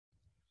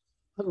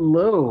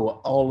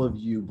Hello, all of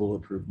you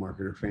Bulletproof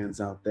marketer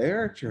fans out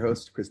there. It's your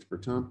host, Christopher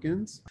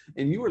Tompkins,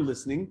 and you are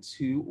listening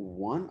to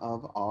one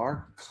of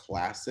our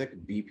classic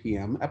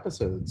BPM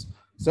episodes.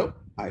 So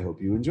I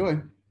hope you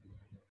enjoy.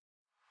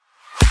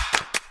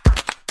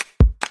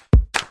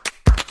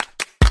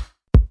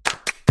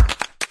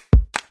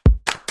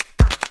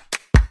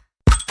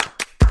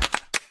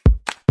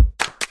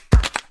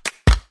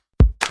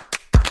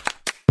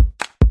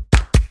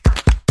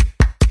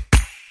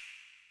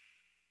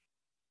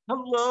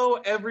 Hello,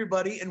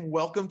 everybody, and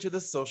welcome to the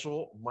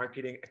Social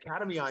Marketing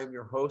Academy. I am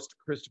your host,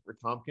 Christopher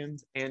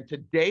Tompkins, and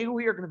today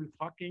we are going to be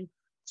talking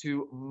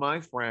to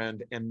my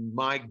friend and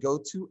my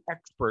go-to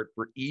expert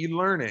for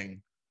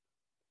e-learning,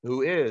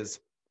 who is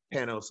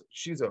Panos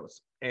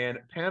Siozos. And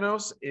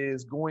Panos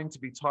is going to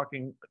be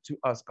talking to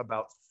us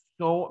about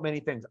so many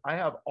things. I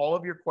have all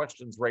of your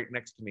questions right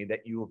next to me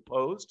that you have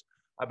posed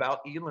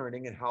about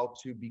e-learning and how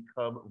to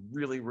become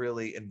really,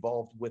 really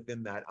involved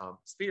within that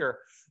sphere,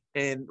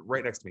 and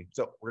right next to me.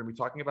 So we're going to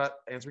be talking about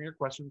answering your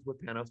questions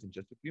with Panos in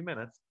just a few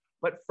minutes.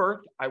 But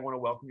first, I want to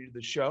welcome you to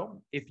the show.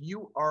 If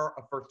you are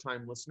a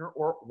first-time listener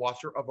or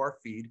watcher of our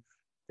feed,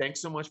 thanks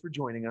so much for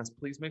joining us.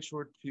 Please make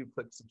sure to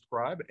click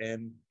subscribe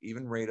and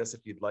even rate us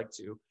if you'd like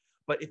to.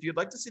 But if you'd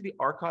like to see the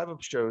archive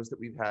of shows that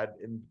we've had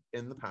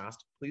in the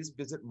past, please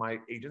visit my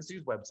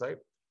agency's website.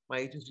 My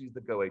agency is the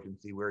Go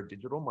Agency. We're a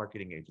digital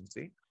marketing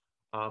agency.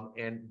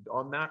 And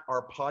on that,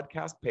 our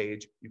podcast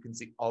page, you can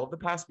see all of the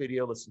past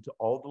video, listen to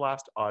all of the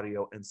last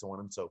audio, and so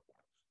on and so forth.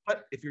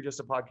 But if you're just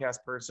a podcast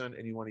person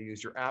and you want to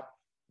use your app,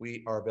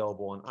 we are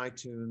available on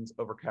iTunes,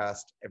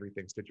 Overcast,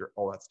 everything, Stitcher,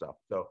 all that stuff.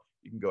 So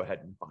you can go ahead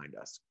and find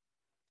us.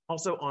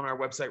 Also on our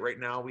website right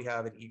now, we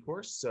have an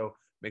e-course, so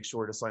make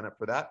sure to sign up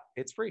for that.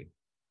 It's free.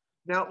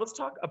 Now let's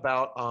talk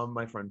about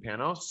my friend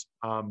Panos.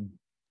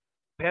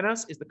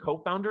 Panos is the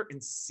co-founder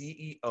and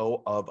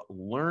CEO of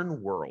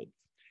LearnWorld.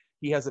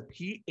 He has a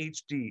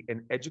PhD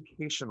in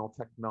educational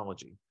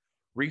technology,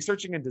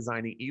 researching and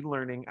designing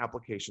e-learning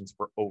applications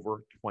for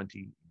over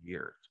 20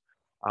 years.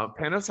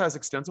 Panos has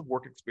extensive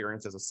work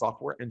experience as a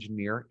software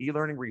engineer,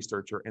 e-learning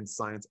researcher, and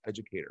science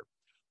educator.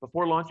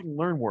 Before launching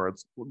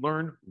LearnWorlds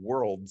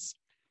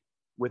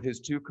with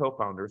his two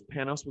co-founders,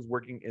 Panos was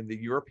working in the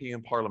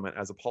European Parliament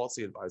as a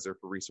policy advisor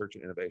for research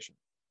and innovation.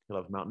 He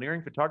loves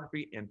mountaineering,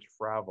 photography, and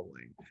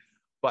traveling.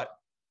 But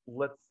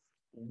let's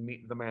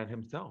meet the man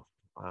himself.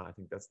 I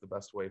think that's the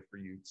best way for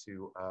you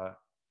to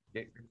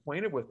get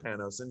acquainted with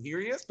Panos. And here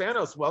he is.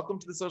 Panos, welcome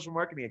to the Social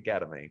Marketing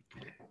Academy.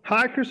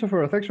 Hi,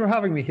 Christopher. Thanks for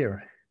having me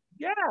here.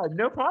 Yeah,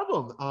 no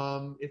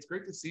problem. It's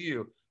great to see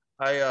you.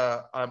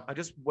 I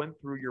just went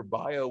through your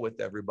bio with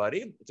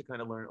everybody to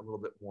kind of learn a little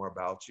bit more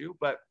about you.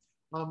 But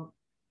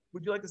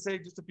would you like to say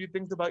just a few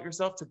things about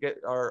yourself to get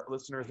our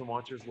listeners and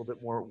watchers a little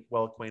bit more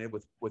well acquainted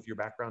with your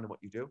background and what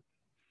you do?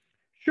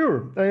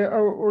 Sure.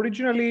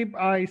 Originally,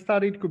 I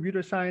studied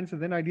computer science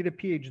and then I did a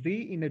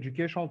PhD in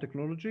educational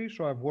technology.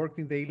 So I've worked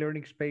in the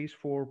e-learning space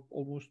for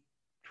almost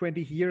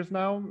 20 years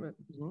now.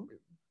 Mm-hmm.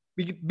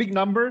 Big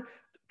number,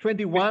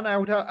 21, I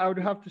would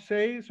have to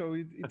say. So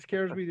it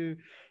scares me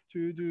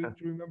to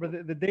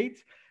remember the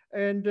dates.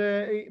 And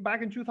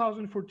back in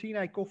 2014,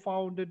 I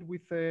co-founded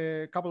with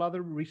a couple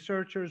other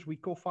researchers. We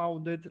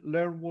co-founded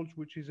LearnWorlds,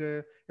 which is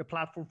a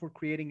platform for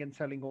creating and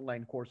selling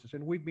online courses.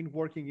 And we've been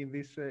working in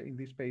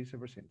this space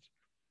ever since.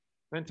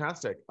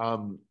 Fantastic.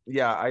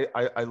 Yeah,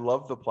 I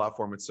love the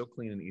platform. It's so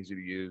clean and easy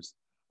to use.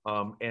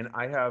 And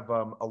I have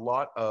a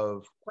lot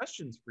of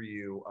questions for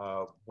you.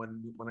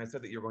 When I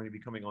said that you're going to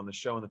be coming on the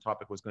show and the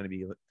topic was going to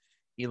be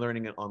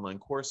e-learning and online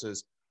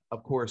courses,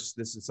 of course,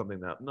 this is something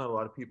that not a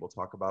lot of people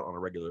talk about on a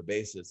regular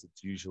basis.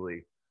 It's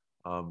usually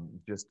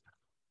just,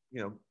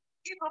 email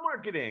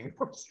marketing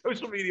or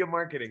social media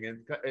marketing.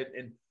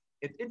 And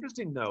it's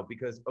interesting though,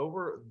 because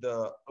over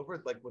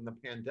like when the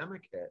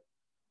pandemic hit,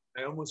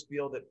 I almost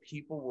feel that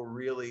people were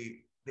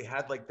they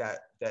had like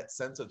that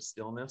sense of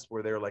stillness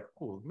where they're like,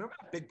 oh, remember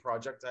that big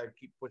project I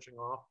keep pushing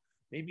off?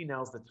 Maybe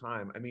now's the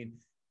time. I mean,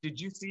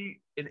 did you see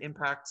an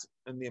impact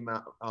in the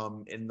amount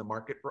in the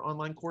market for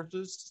online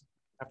courses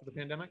after the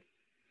pandemic?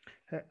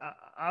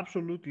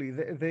 Absolutely.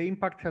 The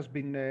impact has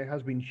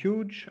been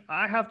huge.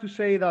 I have to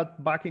say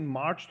that back in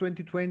March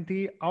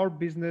 2020, our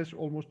business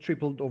almost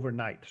tripled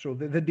overnight. So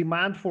the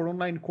demand for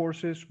online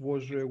courses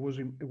was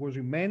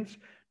immense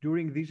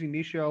during these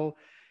initial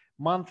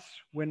months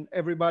when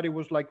everybody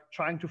was like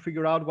trying to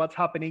figure out what's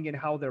happening and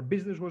how their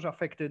business was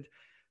affected.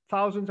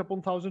 Thousands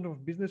upon thousands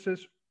of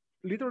businesses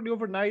literally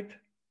overnight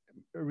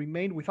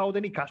remained without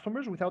any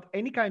customers, without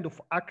any kind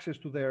of access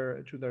to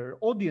their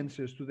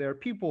audiences, to their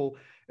people.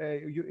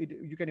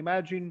 You can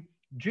imagine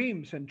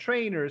gyms and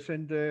trainers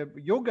and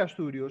yoga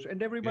studios,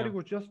 and everybody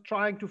was just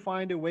trying to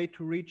find a way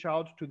to reach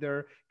out to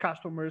their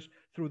customers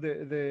through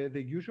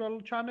the usual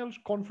channels.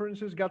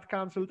 Conferences got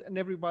canceled, and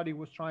everybody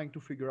was trying to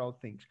figure out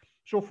things.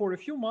 So for a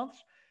few months,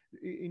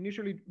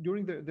 initially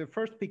during the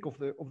first peak of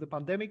the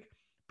pandemic,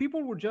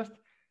 people were just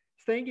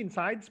staying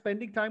inside,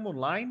 spending time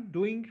online,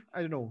 doing, I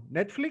don't know,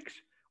 Netflix,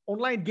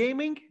 online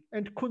gaming,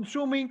 and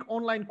consuming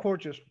online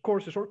courses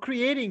or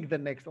creating the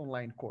next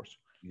online course.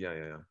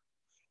 Yeah.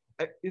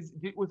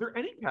 Was there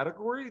any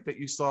category that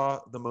you saw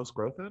the most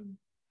growth in?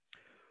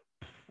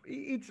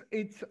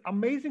 It's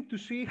amazing to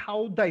see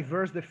how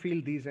diverse the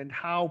field is and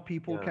how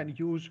people Yeah. can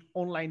use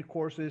online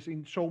courses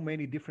in so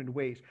many different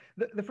ways.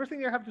 The first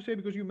thing I have to say,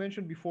 because you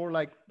mentioned before,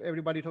 like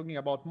everybody talking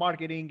about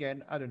marketing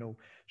and I don't know,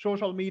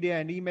 social media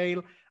and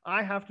email,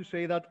 I have to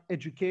say that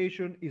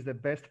education is the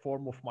best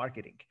form of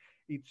marketing.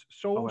 It's Oh,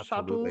 so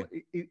absolutely.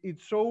 subtle,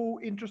 it's so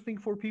interesting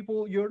for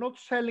people. You're not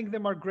selling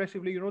them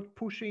aggressively, you're not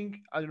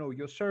pushing, I don't know,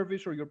 your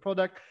service or your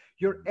product,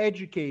 you're Mhm.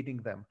 educating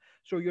them.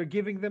 So you're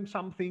giving them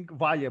something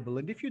valuable.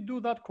 And if you do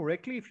that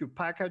correctly, if you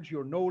package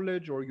your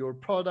knowledge or your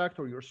product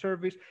or your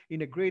service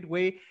in a great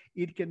way,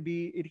 it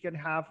can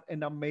have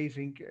an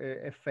amazing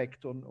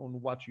effect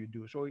on what you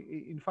do. So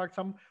in fact,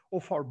 some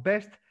of our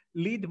best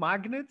lead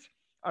magnets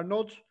are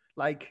not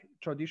like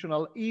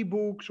traditional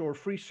ebooks or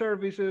free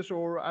services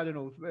or I don't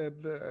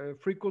know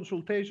free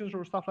consultations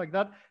or stuff like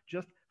that.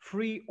 Just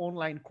free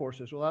online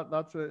courses. So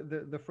that's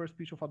the first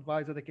piece of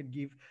advice that I can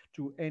give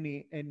to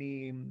any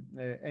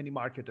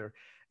marketer.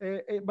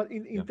 But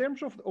Yeah. in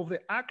terms of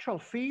the actual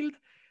field,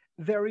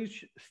 there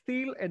is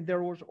still and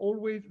there was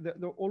always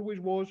there always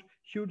was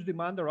huge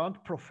demand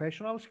around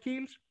professional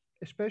skills,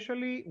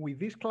 especially with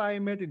this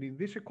climate and in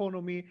this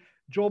economy.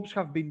 Jobs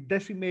have been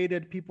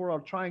decimated. People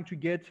are trying to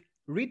get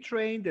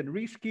retrained and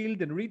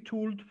reskilled and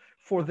retooled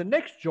for the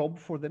next job,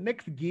 for the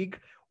next gig,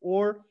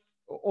 or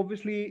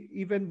obviously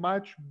even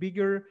much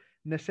bigger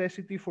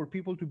necessity for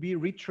people to be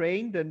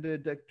retrained and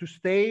to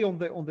stay on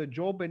the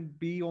job and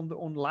be on the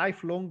on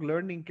lifelong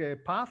learning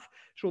path.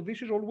 So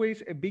this is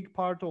always a big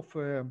part of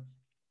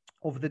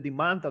the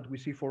demand that we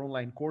see for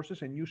online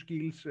courses and new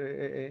skills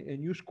and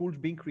new schools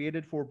being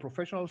created for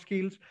professional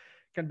skills.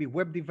 Can be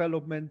web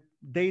development,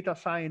 data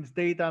science,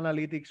 data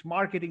analytics,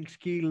 marketing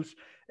skills,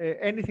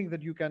 anything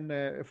that you can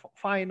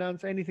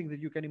finance, anything that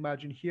you can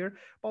imagine here.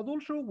 But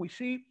also we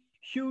see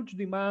huge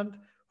demand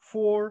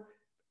for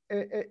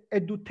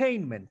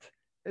edutainment,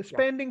 Yeah.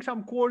 spending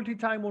some quality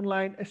time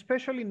online,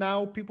 especially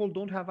now people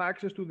don't have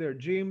access to their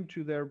gym,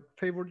 to their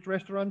favorite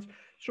restaurants.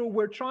 So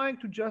we're trying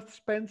to just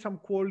spend some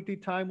quality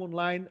time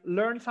online,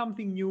 learn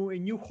something new, a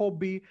new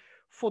hobby,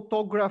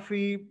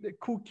 photography,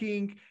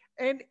 cooking,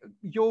 and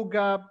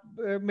yoga,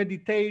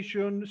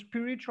 meditation,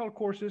 spiritual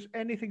courses,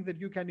 anything that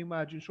you can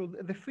imagine. So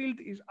the field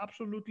is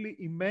absolutely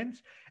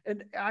immense.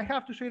 And I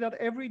have to say that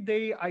every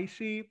day I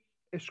see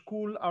a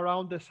school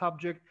around the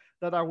subject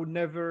that I would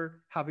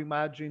never have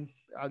imagined.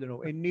 I don't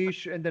know, a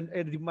niche and then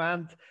a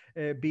demand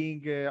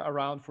being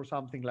around for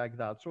something like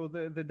that. So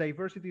the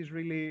diversity is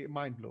really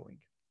mind blowing.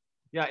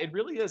 Yeah, it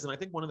really is. And I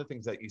think one of the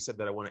things that you said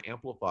that I want to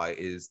amplify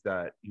is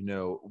that,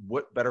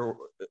 what better,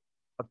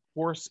 of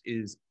course,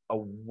 is a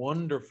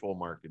wonderful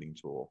marketing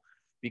tool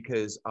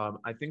because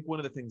I think one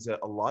of the things that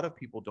a lot of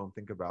people don't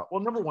think about,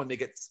 well, number one, they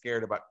get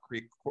scared about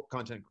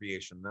content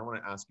creation. And I want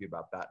to ask you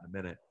about that in a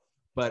minute.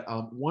 But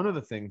one of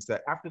the things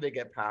that after they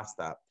get past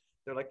that,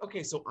 they're like,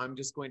 okay, so I'm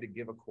just going to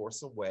give a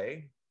course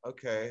away.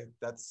 Okay,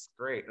 that's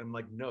great. And I'm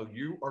like, no,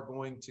 you are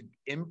going to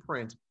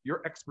imprint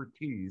your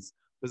expertise,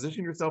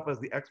 position yourself as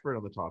the expert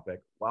on the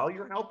topic while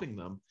you're helping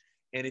them.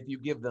 And if you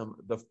give them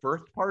the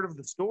first part of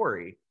the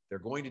story, they're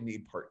going to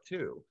need part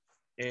two.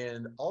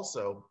 And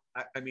also,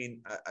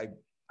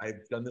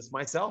 I've done this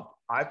myself.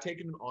 I've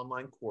taken an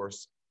online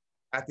course.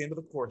 At the end of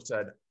the course,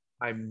 said,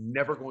 I'm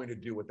never going to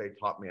do what they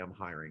taught me. I'm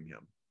hiring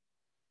him.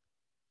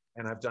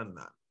 And I've done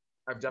that.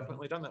 I've Mhm.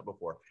 definitely done that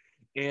before.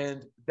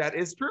 And that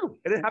is true.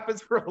 And it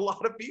happens for a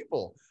lot of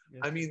people.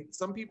 Yes. I mean,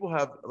 some people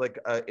have like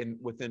in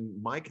within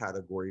my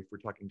category, if we're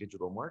talking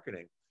digital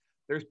marketing,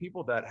 there's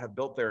people that have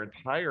built their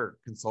entire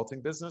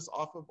consulting business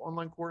off of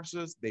online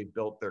courses. They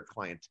built their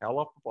clientele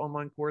off of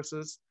online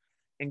courses.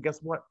 And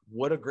guess what?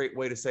 What a great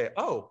way to say,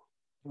 oh,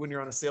 when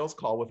you're on a sales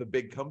call with a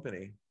big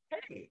company,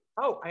 hey,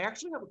 oh, I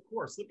actually have a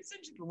course. Let me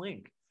send you the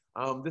link.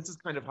 This is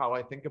kind of how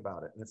I think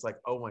about it. And it's like,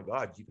 oh my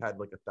God, you've had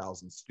like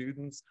 1,000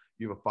 students,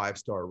 you have a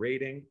 5-star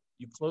rating,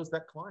 you close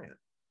that client.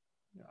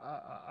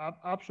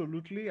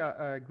 Absolutely.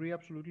 I agree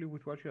absolutely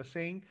with what you're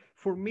saying.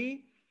 For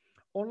me,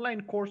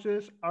 online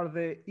courses are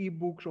the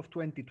ebooks of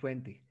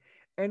 2020.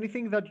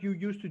 Anything that you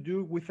used to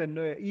do with an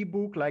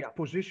ebook, Yeah. like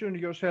position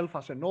yourself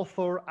as an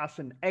author, as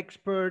an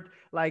expert,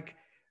 like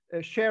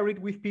share it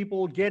with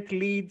people, get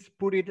leads,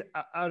 put it,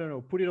 I don't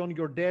know, put it on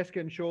your desk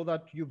and show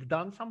that you've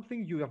done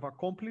something, you have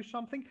accomplished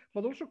something,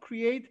 but also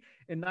create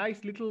a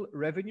nice little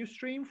revenue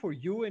stream for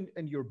you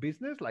and your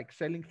business, like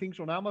selling things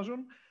on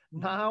Amazon.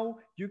 Mhm. Now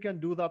you can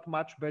do that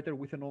much better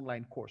with an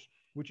online course,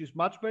 which is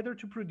much better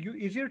to produce,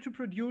 easier to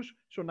produce.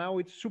 So now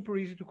it's super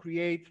easy to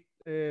create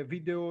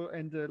video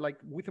and like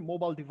with a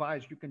mobile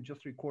device, you can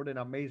just record an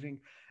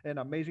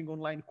amazing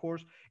online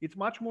course. It's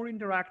much more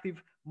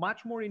interactive,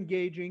 much more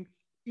engaging,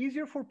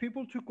 easier for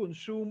people to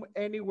consume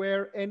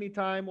anywhere,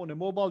 anytime on a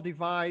mobile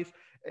device,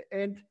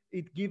 and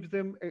it gives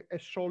them a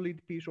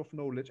solid piece of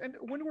knowledge. And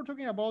when we're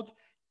talking about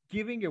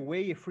giving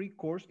away a free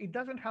course, it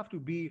doesn't have to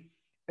be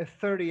a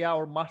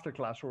 30-hour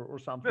masterclass or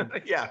something.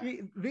 Yeah.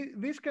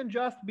 This can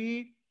just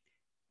be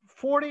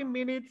 40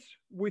 minutes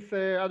with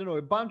I don't know,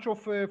 a bunch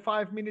of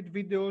 5-minute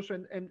videos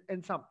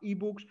and some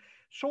ebooks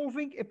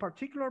solving a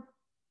particular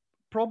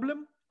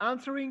problem,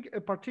 answering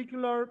a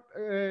particular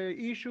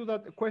issue,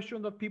 that a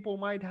question that people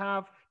might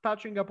have,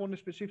 touching upon a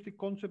specific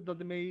concept that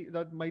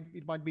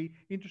it might be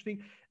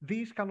interesting.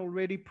 These can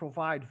already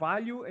provide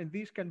value, and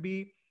these can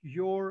be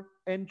your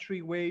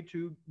entryway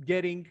to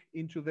getting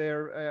into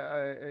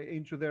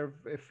their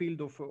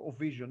field of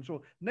vision.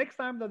 So next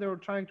time that they're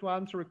trying to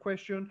answer a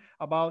question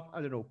about,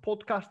 I don't know,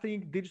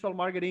 podcasting, digital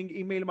marketing,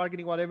 email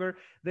marketing, whatever,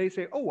 they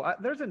say, oh,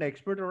 there's an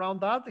expert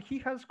around that, he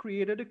has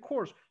created a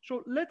course,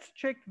 so let's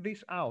check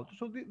this out.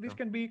 So this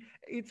can be,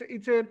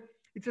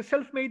 it's a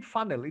self-made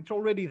funnel. It's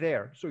already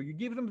there. So you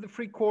give them the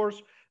free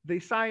course, they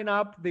sign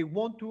up, they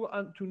want to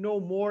know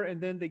more, and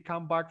then they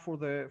come back for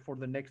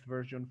the next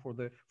version, for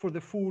the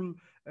full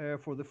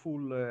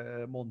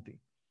Monty.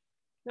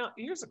 Now,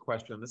 here's a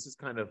question. This is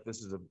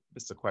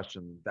a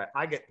question that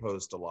I get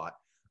posed a lot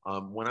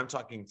when I'm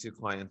talking to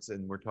clients,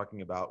 and we're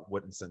talking about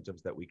what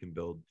incentives that we can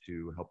build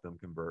to help them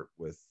convert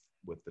with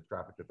the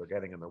traffic that they're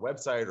getting on their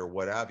website or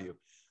what have you.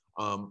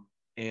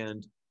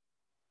 And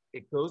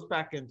it goes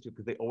back into,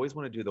 because they always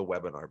want to do the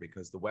webinar,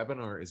 because the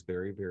webinar is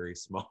very, very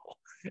small,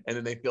 and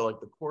then they feel like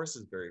the course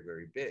is very,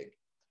 very big.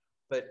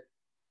 But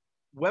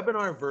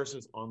webinar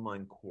versus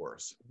online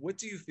course, what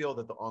do you feel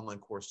that the online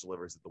course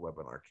delivers that the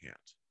webinar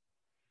can't?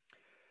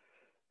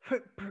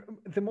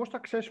 The most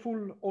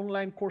successful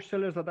online course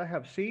sellers that I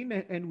have seen,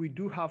 and we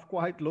do have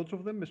quite lots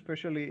of them,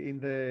 especially in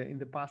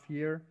the past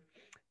year,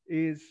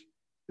 is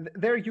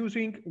they're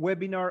using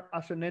webinar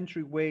as an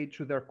entryway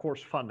to their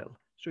course funnel.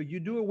 So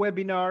you do a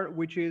webinar,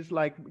 which is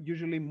like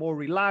usually more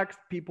relaxed.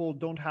 People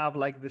don't have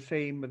like the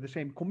same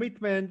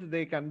commitment.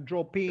 They can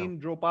drop in,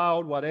 drop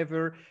out,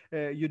 whatever.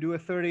 You do a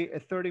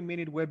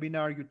 30-minute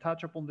webinar. You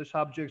touch upon the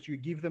subjects. You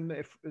give them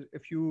a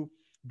few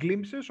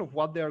glimpses of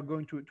what they are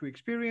going to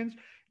experience.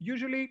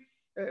 Usually,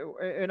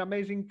 an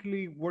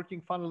amazingly working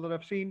funnel that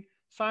I've seen: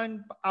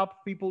 sign up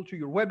people to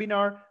your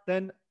webinar,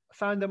 then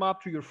sign them up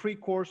to your free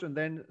course, and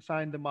then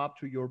sign them up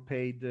to your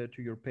paid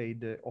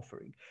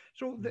offering.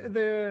 So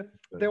the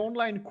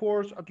online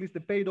course, at least the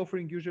paid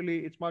offering,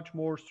 usually it's much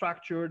more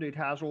structured. It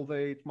has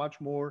it's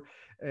much more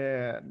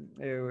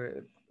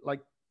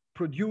like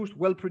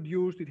well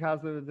produced. It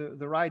has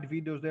the right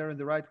videos there and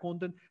the right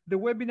content. The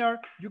webinar,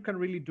 you can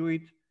really do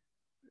it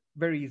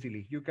very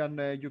easily. You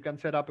can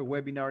set up a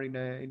webinar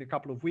in a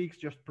couple of weeks,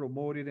 just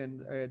promote it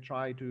and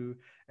try to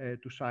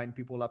sign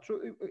people up.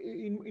 So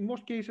in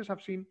most cases,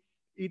 I've seen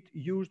it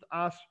used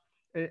as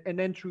an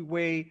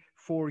entryway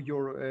for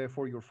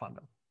your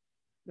funnel.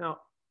 Now,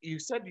 you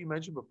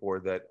mentioned before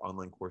that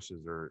online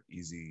courses are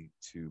easy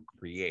to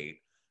create.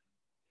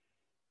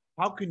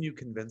 How can you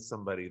convince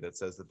somebody that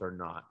says that they're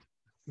not,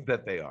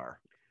 that they are?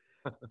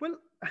 Well,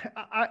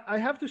 I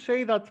have to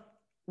say that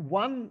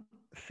one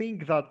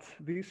thing that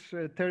this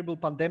terrible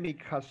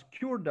pandemic has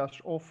cured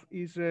us of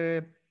is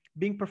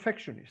being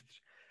perfectionists.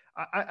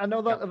 I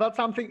know that that's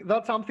something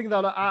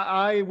that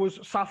I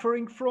was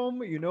suffering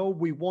from. You know,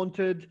 we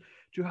wanted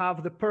to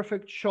have the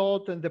perfect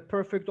shot and the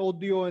perfect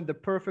audio and the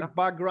perfect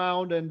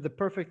background and the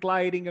perfect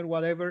lighting and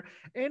whatever.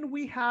 And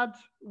we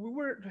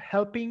were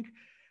helping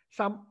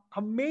some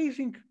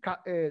amazing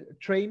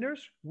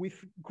trainers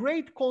with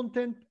great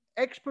content,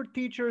 expert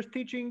teachers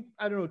teaching,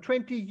 I don't know,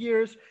 20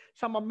 years,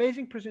 some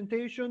amazing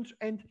presentations,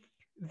 and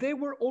they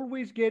were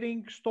always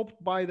getting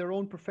stopped by their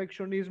own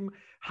perfectionism,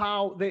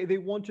 how they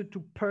wanted to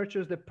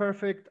purchase the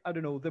perfect, I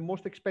don't know, the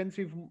most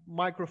expensive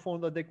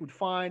microphone that they could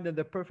find and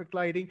the perfect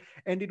lighting,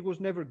 and it was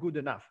never good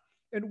enough.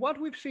 And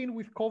what we've seen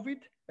with COVID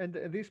and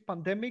this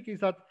pandemic is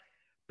that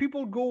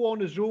people go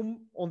on a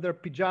Zoom on their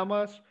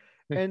pajamas,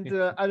 and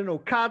I don't know,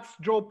 cats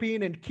drop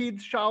in and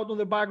kids shout on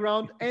the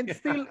background, and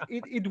still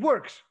it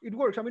works. It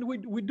works. I mean,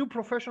 we do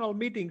professional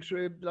meetings,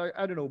 like,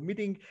 I don't know,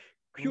 meeting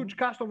huge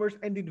customers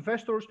and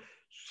investors.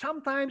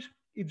 Sometimes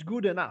it's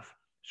good enough.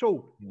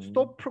 So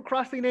stop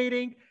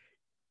procrastinating,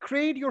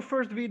 create your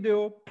first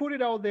video, put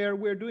it out there.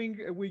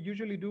 We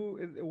usually do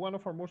one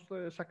of our most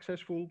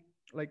successful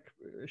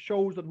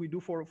shows that we do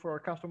for our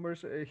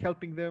customers,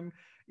 helping them,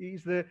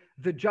 is the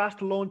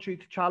just launch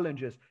it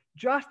challenges.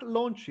 Just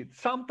launch it.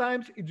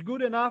 Sometimes it's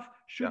good enough.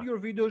 Shoot your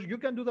videos. You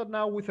can do that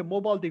now with a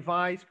mobile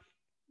device.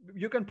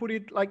 You can put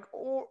it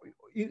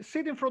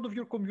sit in front of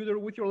your computer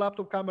with your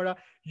laptop camera.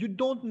 You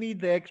don't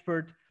need the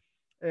expert,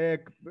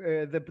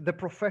 the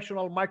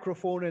professional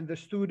microphone and the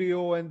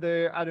studio and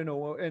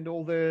and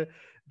all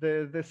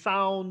the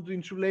sound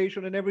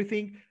insulation and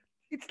everything.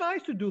 It's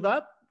nice to do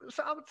that.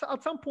 So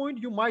at some point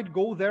you might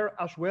go there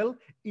as well.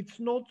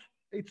 It's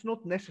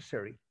not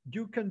necessary.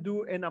 You can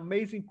do an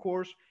amazing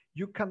course.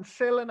 You can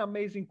sell an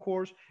amazing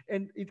course,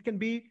 and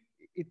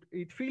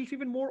it feels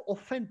even more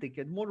authentic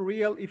and more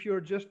real if you're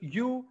just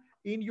you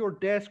in your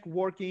desk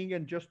working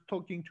and just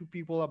talking to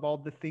people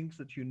about the things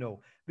that you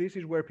know. This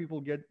is where people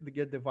get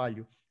the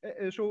value.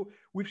 So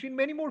we've seen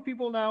many more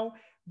people now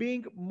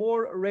being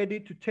more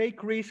ready to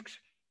take risks,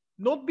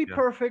 Not be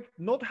Yeah. perfect,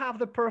 not have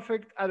the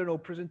perfect, I don't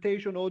know,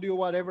 presentation, audio,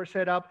 whatever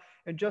set up,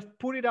 and just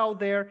put it out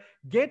there.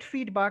 Get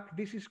feedback.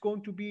 This is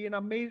going to be an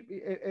amazing,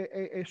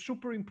 a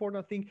super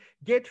important thing.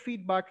 Get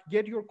feedback,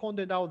 get your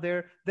content out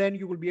there. Then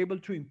you will be able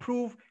to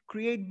improve,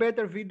 create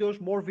better videos,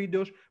 more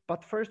videos. But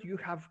first, you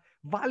have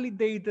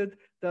validated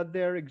that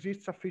there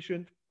exists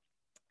sufficient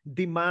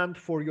demand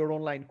for your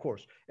online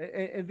course.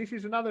 And this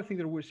is another thing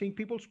that we're seeing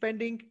people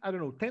spending, I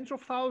don't know, tens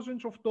of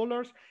thousands of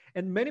dollars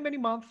and many, many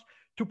months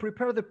to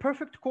prepare the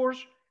perfect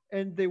course.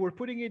 And they were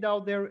putting it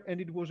out there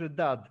and it was a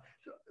dud.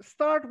 So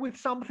start with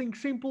something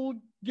simple,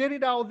 get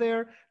it out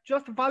there,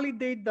 just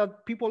validate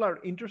that people are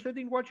interested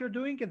in what you're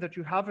doing and that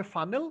you have a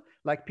funnel,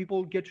 like people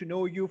get to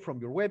know you from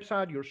your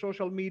website, your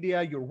social media,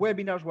 your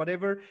webinars,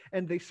 whatever,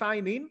 and they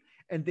sign in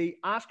and they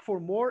ask for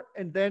more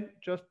and then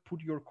just put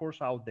your course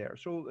out there.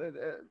 So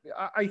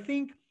I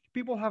think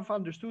people have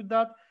understood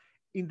that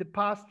in the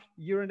past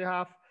year and a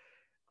half.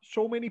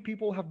 So many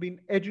people have been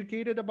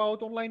educated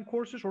about online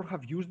courses or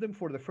have used them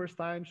for the first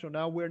time. So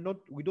now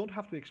we don't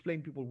have to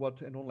explain people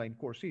what an online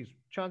course is.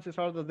 Chances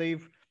are that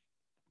they've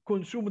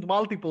consumed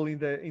multiple in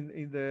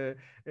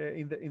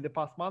the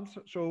past months.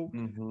 So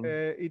Hmm.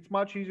 it's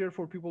much easier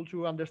for people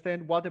to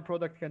understand what a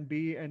product can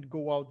be and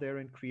go out there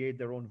and create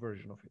their own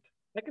version of it.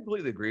 I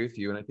completely agree with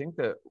you. And I think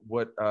that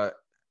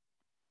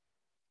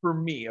for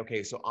me,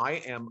 okay, so I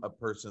am a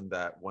person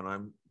that when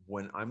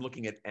I'm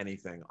looking at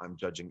anything, I'm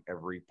judging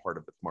every part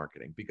of its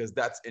marketing because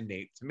that's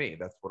innate to me.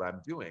 That's what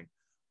I'm doing.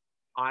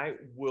 I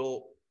will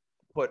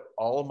put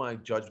all my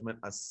judgment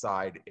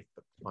aside if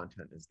the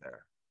content is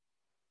there.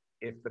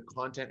 If the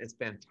content is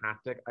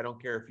fantastic, I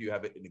don't care if you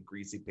have it in a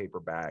greasy paper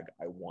bag.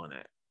 I want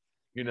it,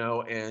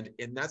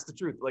 and that's the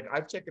truth. Like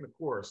I've taken a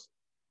course.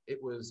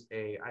 It was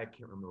I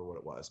can't remember what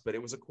it was, but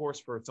it was a course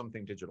for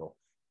something digital,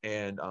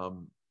 and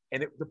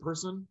the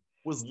person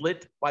was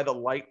lit by the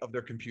light of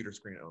their computer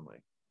screen only,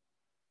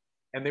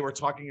 and they were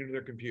talking into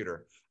their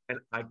computer, and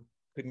I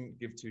couldn't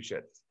give two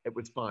shits. It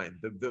was fine.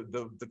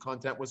 The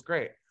content was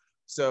great.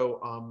 So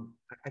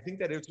I think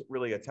that is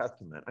really a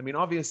testament. I mean,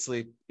 obviously,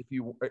 if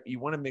you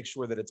want to make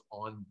sure that it's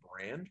on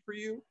brand for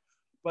you,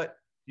 but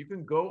you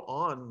can go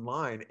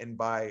online and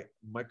buy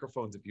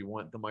microphones if you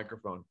want the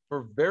microphone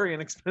for very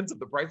inexpensive.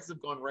 The prices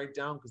have gone right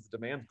down because the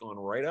demand's gone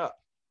right up.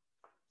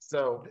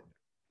 So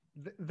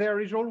There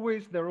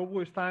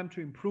always time to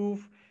improve.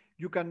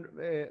 You can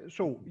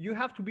so you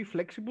have to be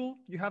flexible.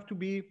 You have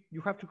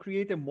to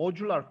create a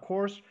modular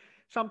course.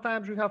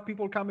 Sometimes we have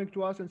people coming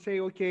to us and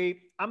say, okay,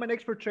 I'm an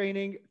expert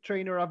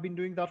trainer, I've been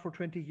doing that for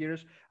 20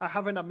 years, I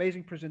have an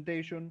amazing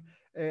presentation,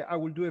 I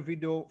will do a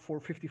video for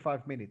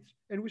 55 minutes.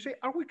 And we say,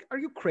 are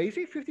you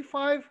crazy?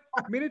 55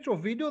 minutes of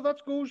video?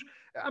 That goes,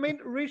 I mean,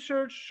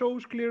 research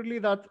shows clearly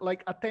that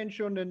like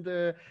attention and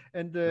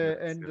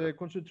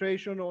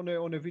concentration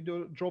on a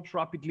video drops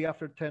rapidly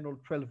after 10 or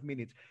 12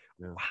 minutes.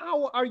 yeah,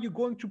 How are you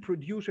going to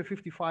produce a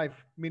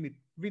 55-minute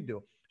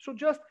video? So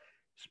just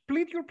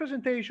split your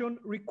presentation,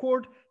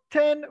 record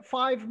 10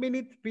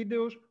 5-minute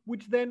videos,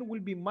 which then will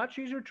be much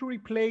easier to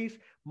replace,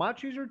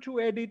 much easier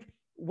to edit.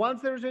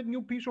 Once there's a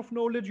new piece of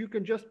knowledge, you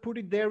can just put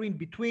it there in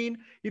between.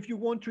 If you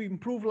want to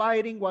improve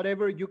lighting,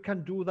 whatever, you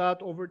can do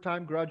that over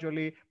time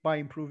gradually by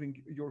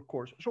improving your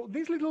course. So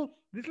these little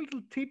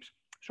tips.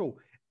 So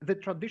the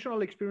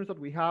traditional experience that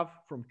we have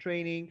from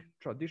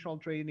traditional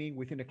training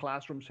within a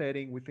classroom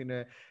setting, within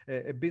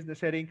a business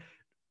setting,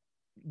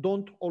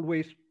 don't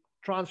always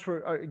transfer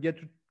get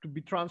to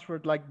be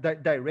transferred like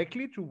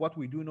directly to what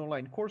we do in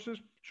online courses.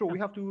 So yeah, we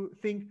have to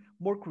think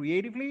more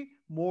creatively,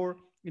 more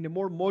in a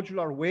more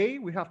modular way.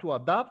 We have to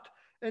adapt,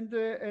 and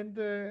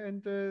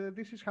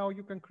this is how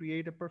you can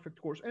create a perfect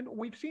course. And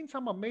we've seen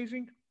some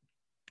amazing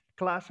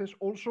classes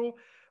also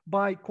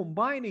by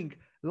combining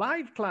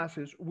live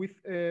classes with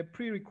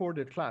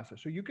pre-recorded classes.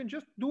 So you can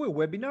just do a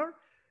webinar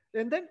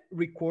and then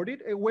record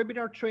it, a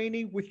webinar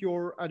training with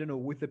your, I don't know,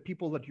 with the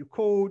people that you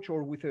coach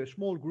or with a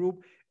small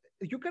group.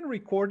 You can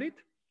record it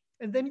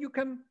and then you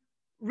can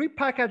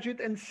repackage it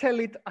and sell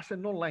it as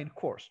an online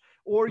course.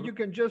 Or mhm, you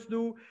can just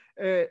do,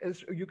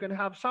 you can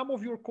have some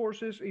of your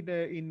courses in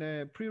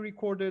a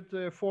pre-recorded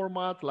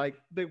format, like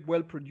the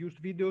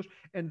well-produced videos,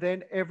 and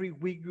then every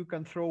week you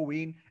can throw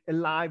in a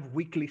live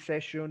weekly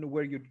session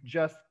where you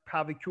just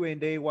have a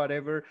Q&A,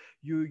 whatever.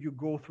 You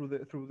go through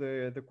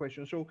the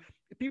questions. So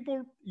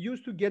people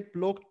used to get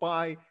blocked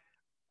by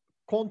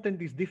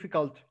content is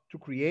difficult to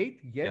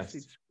create. Yes, yes,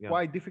 it's yeah,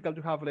 quite difficult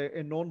to have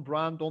a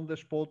non-brand on the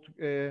spot,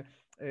 a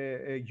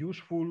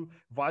useful,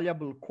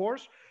 valuable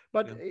course.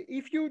 But yeah,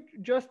 if you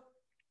just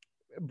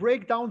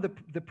break down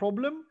the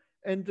problem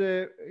and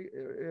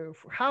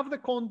have the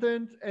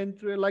content and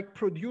like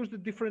produce the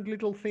different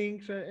little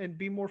things and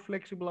be more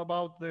flexible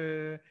about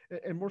the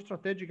and more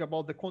strategic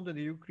about the content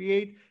that you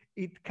create,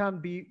 it can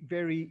be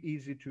very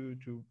easy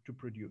to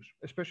produce,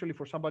 especially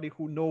for somebody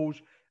who knows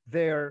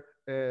their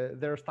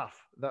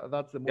stuff.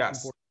 That's the most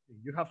yes. important thing.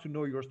 You have to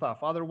know your stuff,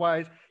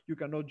 otherwise you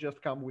cannot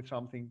just come with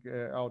something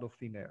out of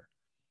thin air.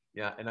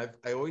 Yeah, and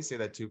I always say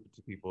that to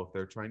people if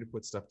they're trying to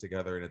put stuff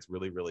together and it's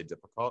really really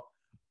difficult.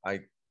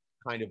 I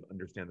kind of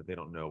understand that they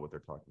don't know what they're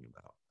talking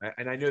about.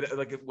 And I know that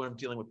like when I'm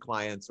dealing with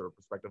clients or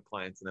prospective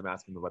clients and I'm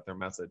asking them about their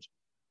message.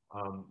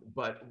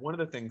 But one of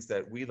the things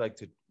that we like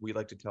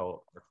to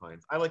tell our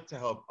clients, I like to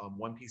help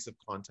one piece of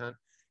content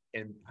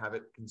and have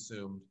it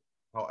consumed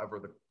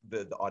however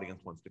the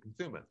audience wants to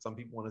consume it. Some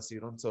people want to see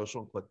it on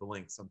social and click the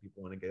link. Some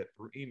people want to get it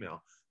through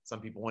email.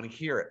 Some people want to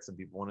hear it. Some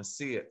people want to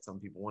see it. Some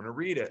people want to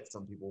read it.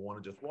 Some people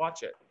want to just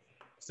watch it.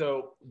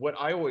 So what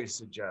I always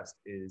suggest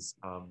is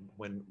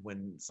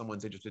when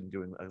someone's interested in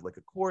doing like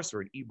a course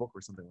or an ebook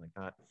or something like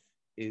that,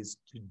 is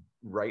to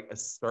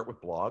start with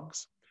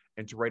blogs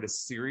and to write a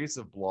series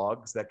of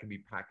blogs that can be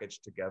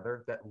packaged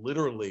together that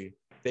literally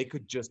they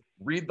could just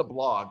read the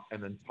blog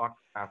and then talk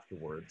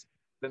afterwards.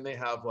 Then they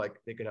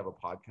could have a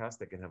podcast,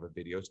 they can have a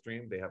video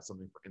stream, they have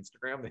something for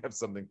Instagram, they have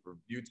something for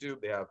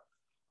YouTube, they have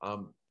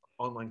um,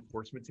 online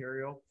course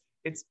material.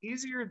 It's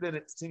easier than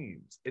it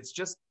seems. It's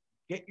just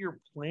get your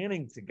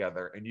planning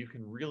together and you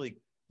can really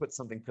put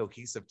something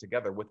cohesive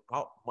together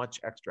without much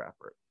extra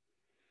effort.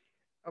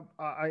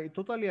 I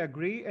totally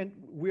agree. And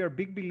we are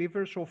big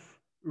believers of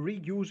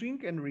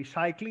reusing and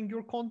recycling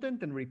your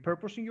content and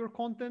repurposing your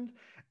content.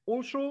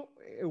 Also,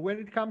 when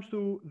it comes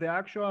to the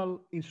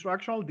actual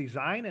instructional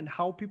design and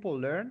how people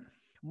learn,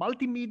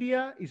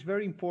 multimedia is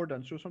very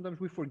important. So sometimes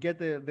we forget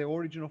the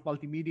origin of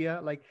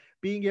multimedia, like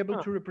being able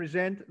Huh. to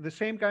represent the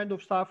same kind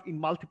of stuff in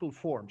multiple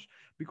forms.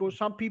 Because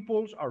some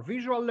people are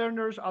visual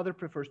learners, others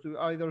prefer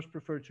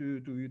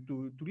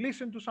to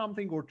listen to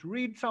something or to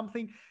read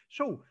something.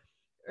 So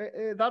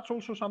that's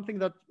also something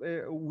that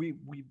we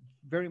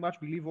very much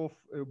believe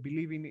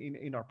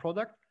in our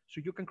product.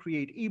 So you can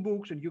create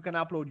ebooks and you can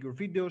upload your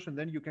videos and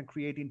then you can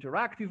create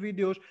interactive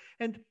videos.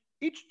 And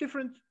each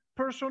different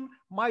person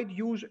might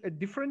use a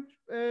different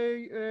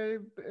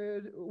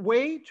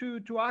way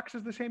to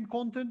access the same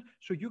content.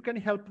 So you can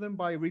help them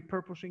by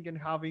repurposing and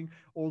having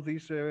all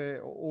these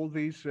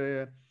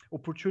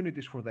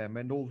opportunities for them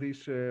and all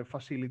these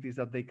facilities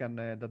that they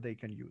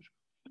can use.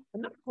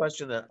 Another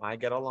question that I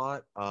get a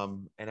lot,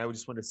 and I would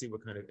just want to see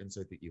what kind of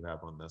insight that you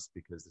have on this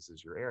because this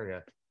is your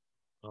area.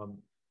 Um,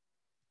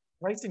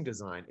 Pricing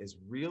design is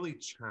really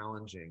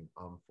challenging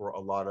for a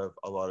lot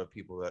of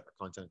people that are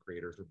content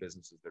creators or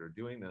businesses that are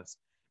doing this,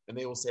 and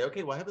they will say,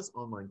 "Okay, well, I have this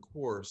online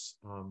course.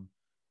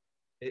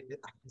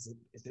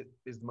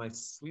 Is my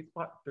sweet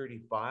spot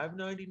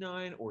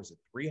 $35.99 or is it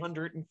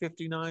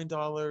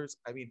 $359?"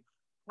 I mean,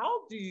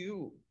 how do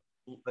you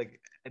like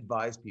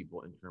advise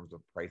people in terms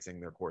of pricing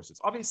their courses?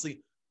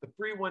 Obviously, the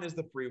free one is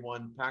the free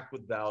one, packed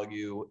with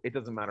value. It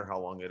doesn't matter how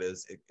long it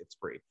is; it's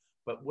free.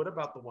 But what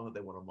about the one that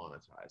they want to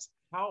monetize?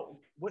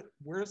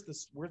 Where's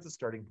the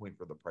starting point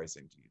for the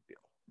pricing? Do you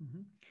feel?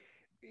 Mhm.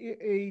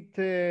 It,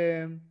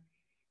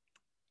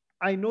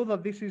 I know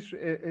that this is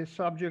a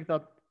subject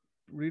that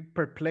really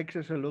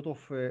perplexes a lot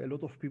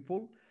of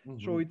people.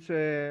 So Mm-hmm. it's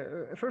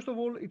first of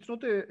all, it's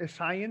not a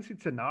science;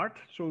 it's an art.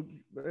 So,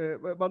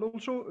 but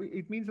also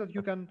it means that you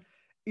can.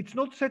 It's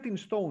not set in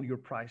stone your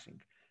pricing.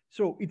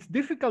 So it's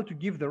difficult to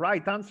give the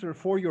right answer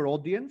for your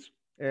audience.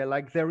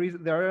 Like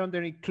there aren't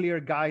any clear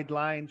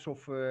guidelines of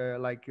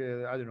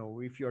I don't know,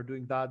 if you're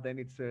doing that then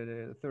it's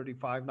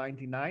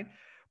 35.99,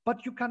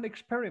 but you can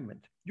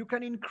experiment. You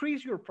can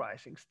increase your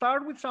pricing.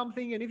 Start with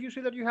something, and if you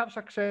see that you have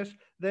success,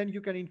 then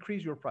you can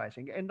increase your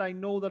pricing. And I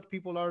know that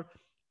people are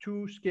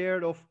too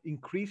scared of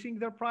increasing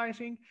their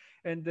pricing,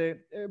 and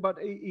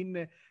but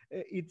in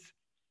it's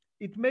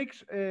it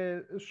makes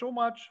so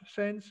much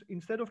sense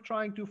instead of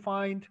trying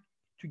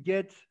to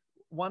get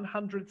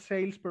 100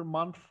 sales per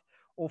month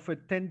of a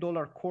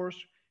 $10 course,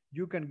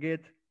 you can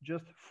get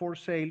just 4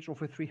 sales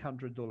of a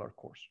 $300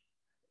 course.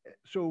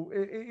 So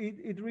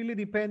it really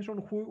depends on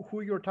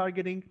who you're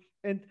targeting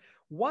and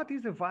what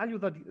is the value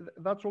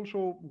that's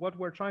also what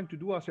we're trying to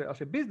do as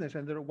a business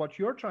and what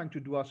you're trying to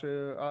do as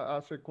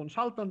a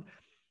consultant.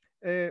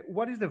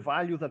 What is the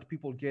value that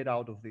people get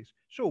out of this?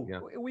 So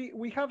Yeah.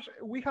 we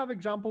have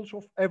examples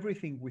of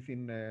everything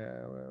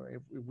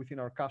within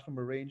our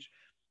customer range.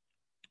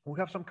 We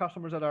have some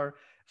customers that are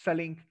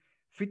selling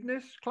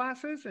fitness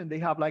classes and they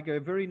have like a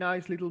very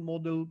nice little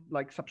model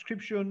like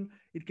subscription.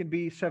 It can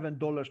be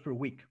 $7 per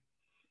week,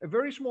 a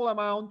very small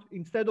amount.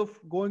 Instead of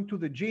going to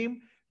the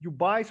gym, you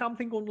buy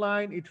something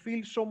online. It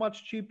feels so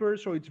much cheaper,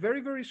 so it's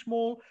very very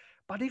small.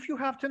 But if you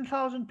have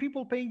 10,000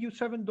 people paying you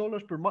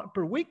 $7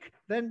 per week,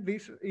 then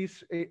this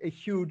is a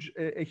huge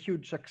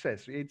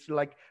success. It's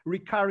like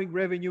recurring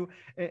revenue,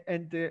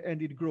 and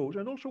it grows.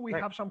 And also we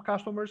Right. have some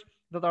customers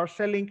that are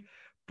selling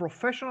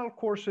professional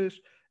courses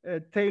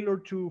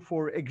tailored to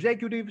for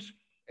executives,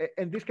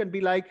 and this can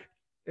be like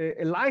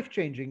a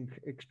life-changing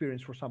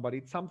experience for somebody.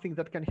 It's something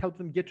that can help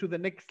them get to the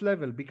next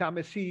level, become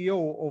a CEO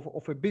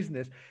of a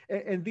business.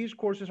 And these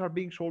courses are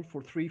being sold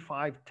for 3,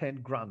 5,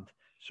 10 grand.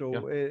 So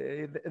Yeah.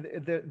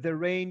 the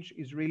range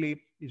is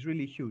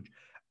really huge.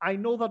 I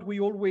know that we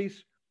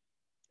always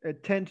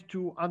tend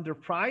to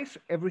underprice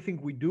everything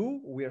we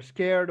do. We are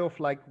scared of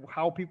like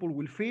how people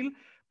will feel,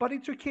 but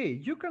it's okay.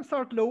 You can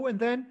start low, and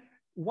then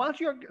once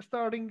you're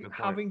starting Good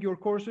point. having your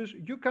courses,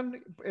 you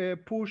can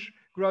push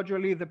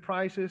gradually the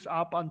prices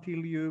up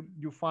until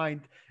you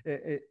find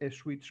a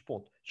sweet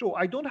spot. So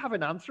I don't have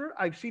an answer.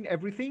 I've seen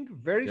everything,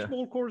 very Yeah.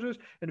 small courses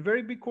and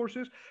very big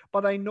courses,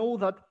 but I know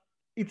that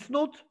it's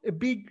not a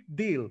big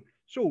deal.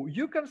 So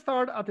you can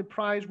start at a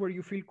price where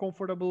you feel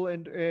comfortable,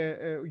 and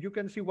you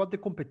can see what the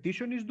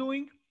competition is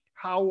doing,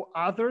 how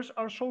others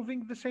are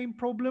solving the same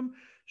problem.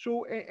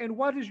 So, and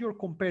what is your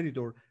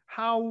competitor?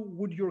 How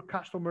would your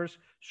customers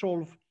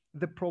solve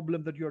the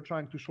problem that you're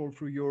trying to solve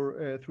through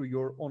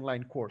your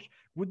online course?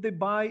 Would they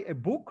buy a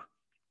book,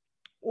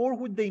 or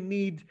would they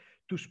need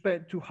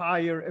to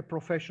hire a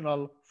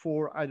professional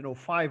for, I don't know,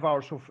 5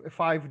 hours of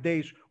 5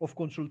 days of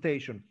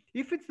consultation?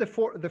 If it's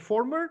the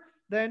former,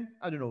 then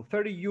I don't know,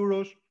 30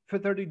 euros for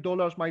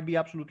 $30 might be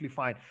absolutely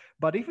fine.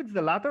 But if it's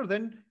the latter,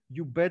 then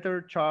you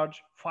better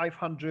charge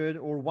 500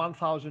 or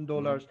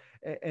Mhm. $1,000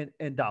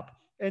 and up.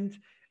 And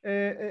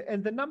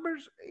the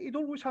numbers, it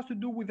always has to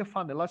do with the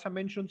funnel. As I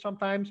mentioned,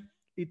 sometimes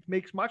it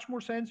makes much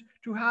more sense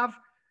to have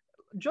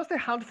just a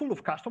handful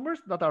of customers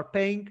that are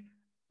paying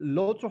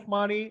lots of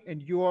money,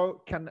 and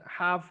can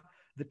have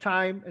the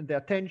time and the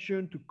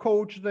attention to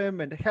coach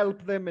them and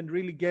help them and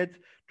really get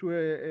to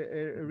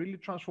a really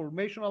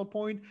transformational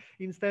point,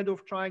 instead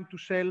of trying to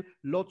sell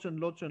lots and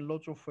lots and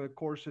lots of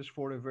courses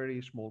for a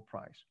very small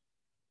price.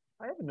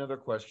 I have another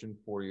question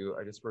for you.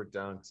 I just wrote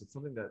down because it's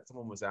something that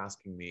someone was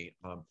asking me.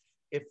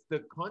 If the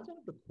content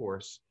of the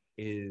course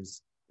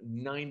is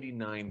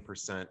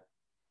 99%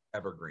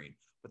 evergreen,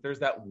 but there's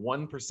that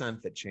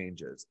 1% that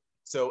changes.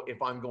 So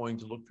if I'm going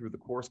to look through the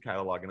course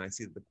catalog and I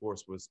see that the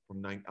course was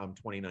from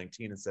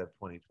 2019 instead of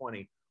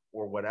 2020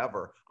 or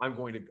whatever, I'm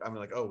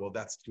like, oh, well,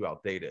 that's too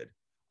outdated.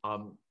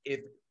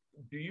 If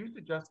Do you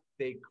suggest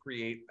they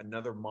create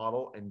another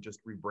model and just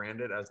rebrand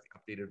it as the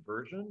updated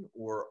version,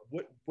 or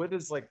what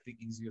is like the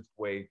easiest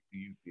way do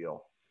you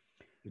feel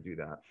to do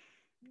that?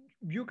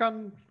 You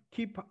can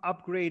keep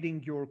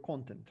upgrading your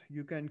content.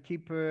 You can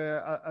keep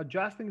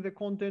adjusting the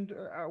content.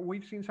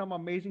 We've seen some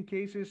amazing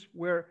cases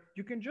where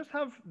you can just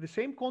have the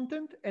same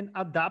content and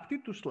adapt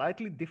it to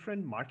slightly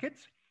different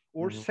markets,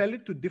 or Mm-hmm. sell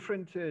it to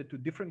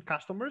different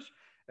customers.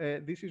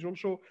 This is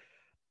also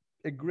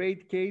a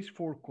great case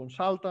for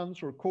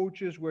consultants or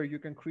coaches, where you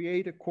can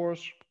create a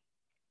course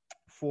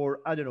for,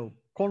 I don't know,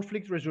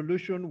 conflict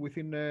resolution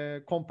within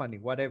a company,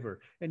 whatever,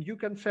 and you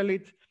can sell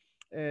it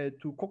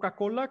to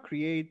Coca-Cola,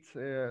 create,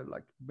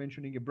 like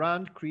mentioning a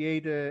brand,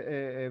 create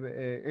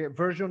a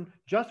version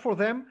just for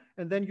them,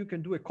 and then you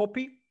can do a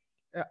copy,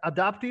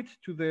 adapt it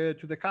to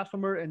the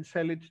customer, and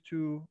sell it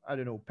to, I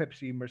don't know,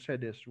 Pepsi,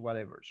 Mercedes,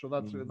 whatever. So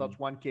Mm-hmm. that's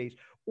one case.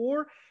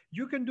 Or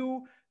you can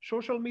do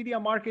social media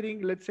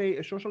marketing, let's say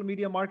a social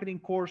media marketing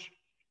course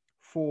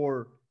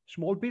for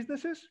small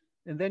businesses,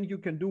 and then you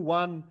can do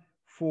one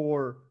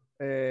for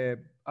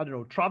I don't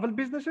know, travel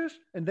businesses,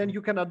 and then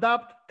you can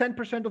adapt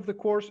 10% of the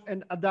course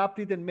and adapt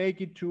it and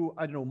make it to,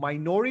 I don't know,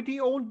 minority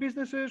owned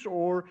businesses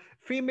or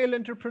female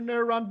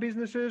entrepreneur run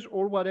businesses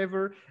or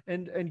whatever,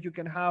 and you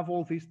can have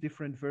all these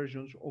different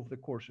versions of the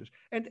courses.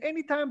 And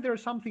anytime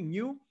there's something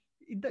new,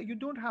 you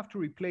don't have to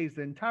replace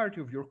the entirety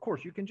of your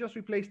course. You can just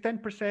replace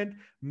 10%,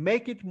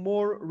 make it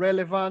more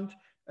relevant,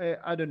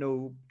 I don't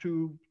know,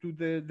 to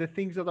the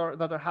things that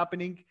are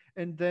happening,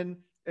 and then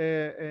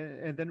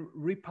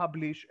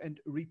republish and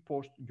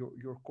repost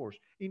your course.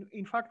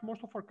 In fact,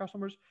 most of our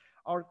customers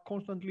are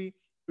constantly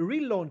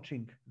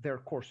relaunching their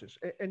courses,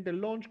 and the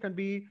launch can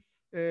be,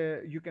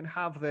 you can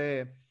have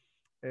the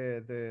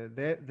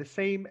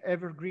same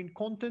evergreen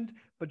content,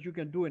 but you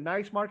can do a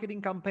nice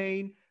marketing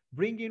campaign,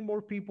 bring in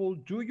more people,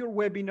 do your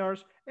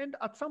webinars, and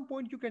at some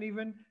point you can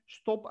even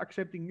stop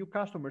accepting new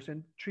customers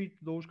and treat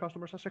those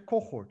customers as a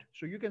cohort.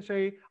 So you can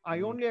say,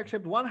 I only Mm-hmm.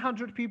 accept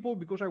 100 people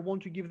because I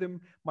want to give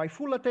them my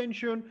full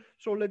attention.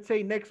 So let's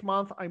say next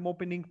month I'm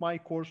opening my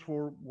course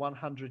for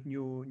 100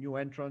 new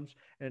entrants,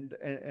 and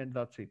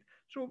that's it.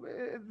 So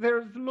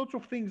there's lots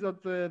of things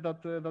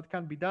that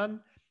can be done.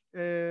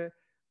 Uh,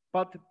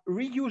 but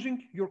reusing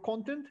your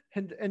content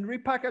and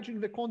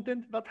repackaging the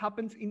content, that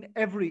happens in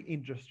every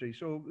industry.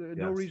 So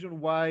no Yes. reason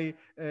why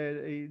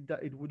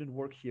it wouldn't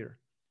work here.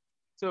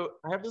 So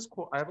I have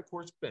a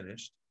course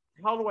finished.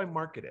 How do I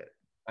market it?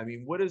 I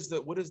mean, what is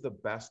the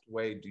best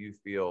way do you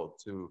feel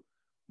to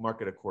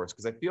market a course?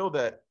 Because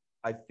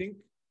I think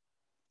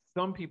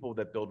some people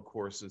that build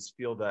courses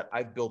feel that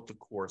I built the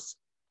course,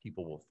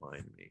 people will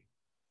find me.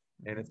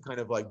 And Mhm. it's kind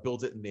of like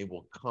build it and they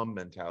will come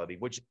mentality,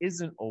 which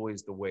isn't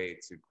always the way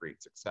to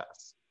create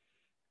success.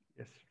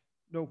 Yes.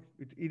 No,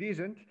 it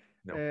isn't.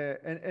 No.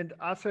 And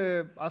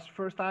as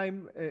first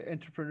time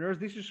entrepreneurs,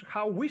 this is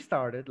how we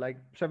started like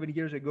 7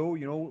 years ago.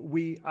 You know,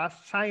 we as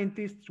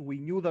scientists, we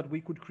knew that we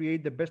could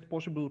create the best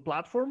possible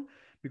platform,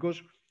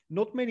 because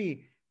not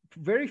many,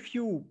 very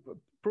few,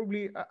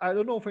 probably I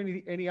don't know of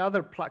any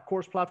other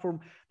course platform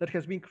that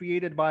has been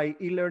created by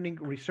e-learning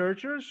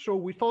researchers. So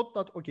we thought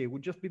that, okay, we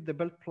just build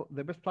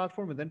the best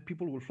platform, and then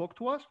people will flock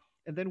to us.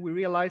 And then we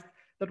realized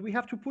that we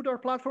have to put our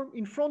platform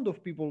in front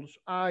of people's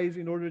eyes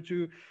in order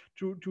to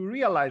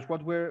realize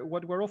what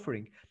we're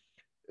offering.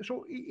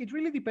 so it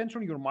really depends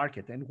on your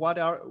market and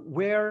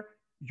where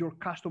your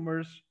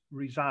customers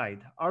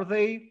reside. Are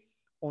they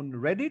on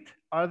Reddit?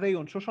 Are they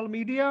on social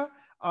media?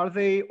 Are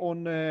they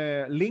on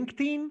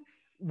LinkedIn?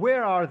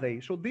 Where are they?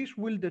 So this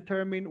will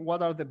determine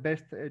what are the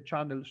best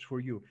channels for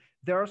you.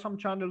 There are some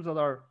channels that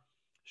are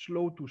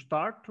slow to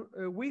start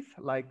with,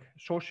 like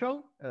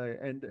social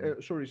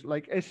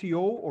like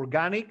SEO,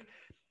 organic.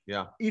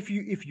 Yeah. If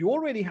you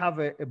already have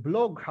a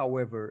blog,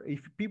 however,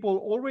 if people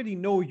already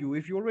know you,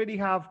 if you already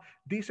have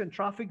decent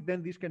traffic,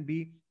 then this can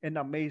be an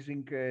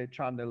amazing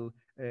channel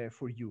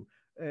for you.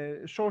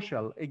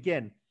 Social,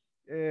 again,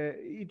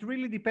 it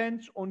really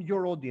depends on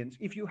your audience.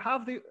 If you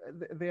have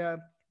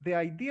the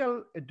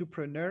ideal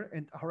entrepreneur,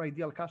 and our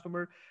ideal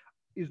customer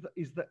is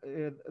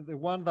the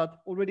one that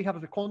already has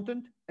the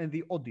content and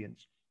the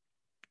audience.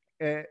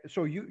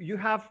 So you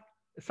have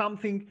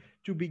something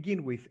to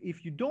begin with.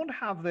 If you don't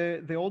have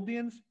the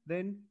audience,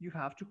 then you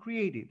have to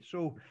create it.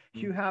 So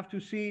you have to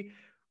see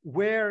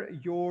where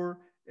your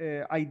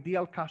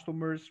ideal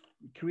customers,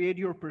 create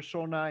your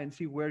persona and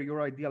see where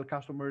your ideal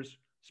customers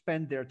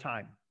spend their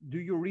time. Do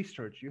your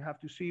research. You have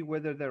to see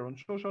whether they're on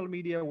social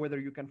media,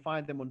 whether you can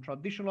find them on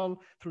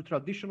through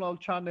traditional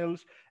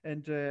channels,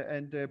 and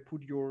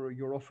put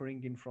your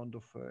offering in front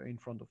of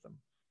them.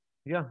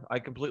 Yeah, I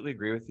completely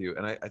agree with you.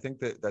 And I think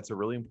that that's a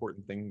really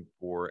important thing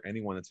for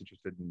anyone that's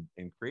interested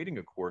in creating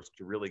a course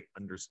to really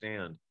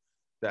understand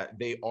that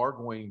they are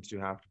going to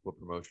have to put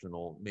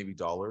promotional, maybe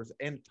dollars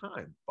and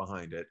time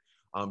behind it,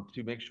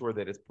 to make sure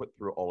that it's put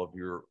through all of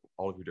your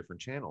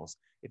different channels.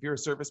 If you're a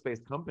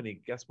service-based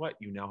company, guess what?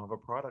 You now have a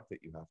product that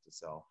you have to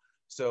sell.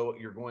 So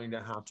you're going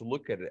to have to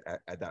look at it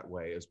at that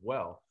way as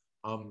well.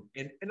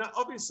 And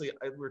obviously,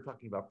 we're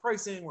talking about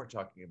pricing. We're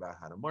talking about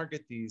how to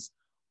market these.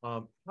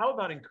 How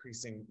about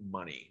increasing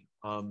money?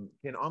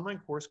 Can online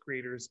course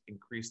creators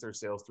increase their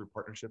sales through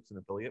partnerships and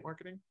affiliate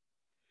marketing?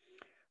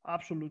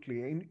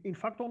 Absolutely. In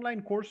fact,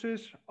 online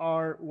courses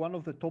are one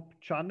of the top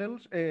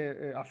channels.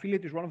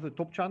 Affiliate is one of the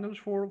top channels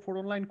for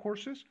online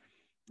courses,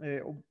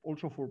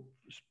 also for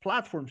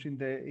platforms in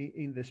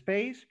the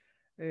space.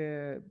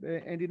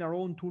 And in our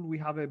own tool, we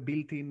have a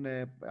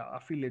built-in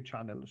affiliate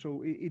channel.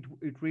 So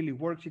it really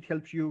works. It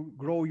helps you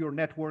grow your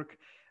network.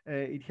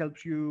 It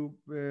helps you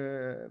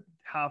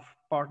have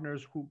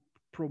partners who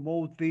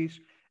promote this.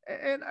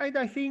 And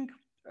I think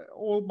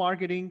all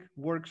marketing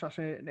works as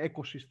an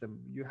ecosystem.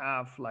 You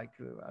have like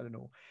I don't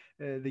know,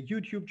 the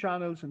YouTube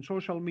channels and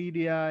social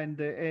media, and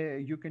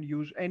you can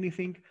use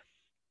anything.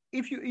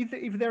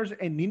 If there's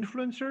an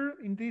influencer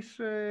in this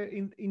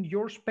in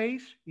your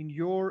space, in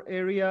your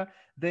area,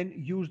 then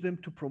use them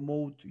to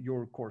promote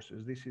your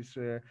courses. This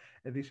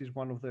is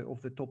one of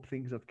the top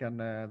things that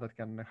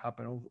can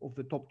happen. Of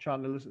the top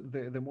channels,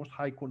 the most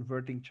high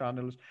converting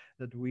channels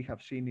that we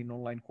have seen in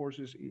online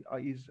courses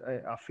is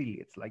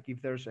affiliates. Like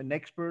if there's an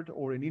expert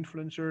or an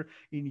influencer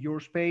in your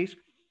space,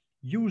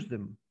 use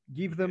them.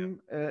 Give them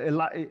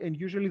and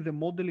usually the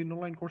model in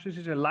online courses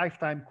is a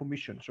lifetime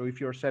commission. So if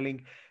you're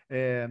selling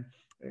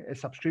a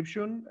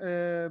subscription,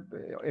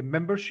 a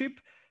membership,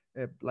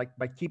 like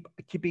by keep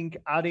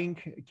adding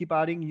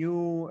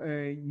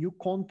new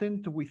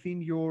content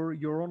within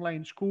your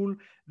online school,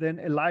 then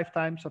a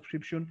lifetime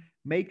subscription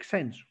makes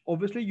sense.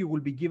 Obviously, you will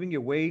be giving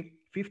away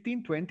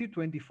 15, 20,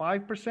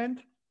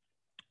 25%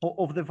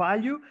 of the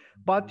value,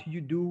 but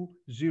you do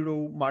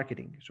zero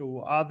marketing. So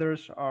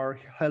others are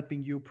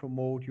helping you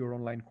promote your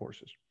online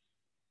courses.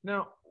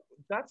 Now,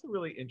 that's a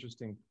really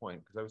interesting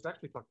point because I was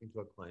actually talking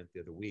to a client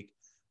the other week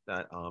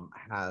that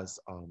has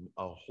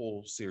a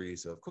whole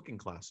series of cooking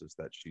classes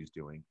that she's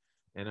doing.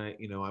 And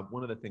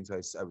one of the things I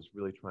was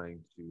really trying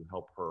to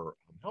help her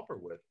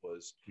with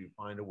was to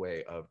find a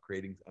way of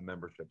creating a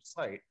membership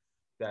site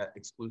that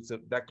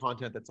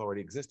content that's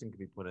already existing can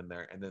be put in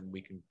there, and then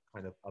we can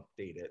kind of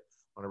update it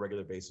on a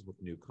regular basis with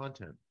new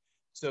content.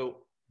 So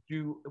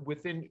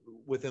within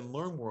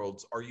Learn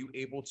Worlds, are you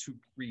able to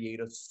create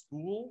a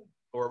school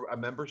or a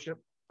membership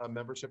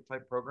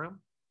type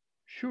program?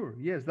 Sure.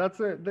 Yes,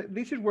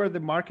 this is where the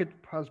market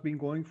has been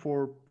going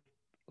for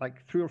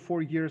like 3 or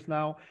 4 years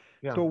now,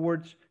 Yeah.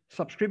 towards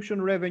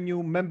subscription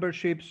revenue,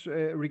 memberships,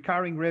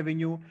 recurring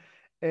revenue,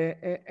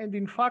 and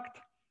in fact,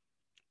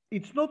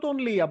 it's not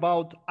only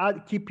about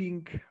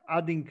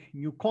adding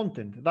new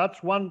content.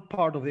 That's one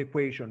part of the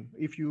equation.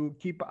 If you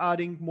keep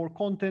adding more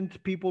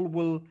content, people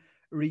will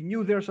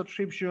renew their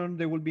subscription.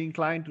 They will be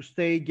inclined to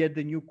stay, get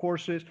the new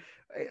courses.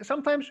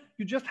 Sometimes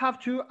you just have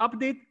to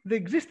update the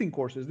existing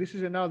courses. This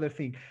is another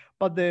thing.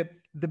 But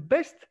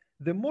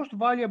the most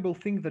valuable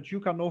thing that you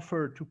can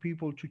offer to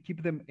people to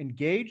keep them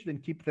engaged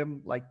and keep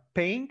them like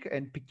paying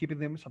and keeping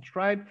them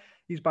subscribed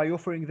is by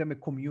offering them a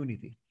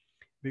community.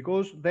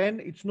 Because then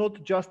it's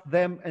not just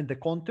them and the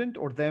content,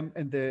 or them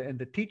and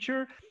the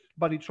teacher,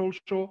 but it's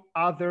also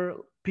other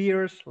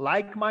peers,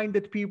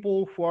 like-minded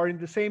people who are in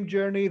the same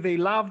journey. They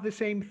love the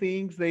same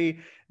things. They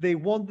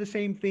want the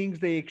same things.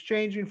 They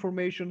exchange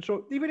information.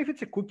 So even if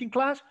it's a cooking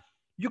class,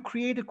 you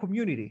create a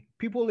community.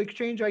 People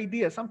exchange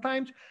ideas.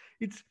 Sometimes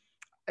it's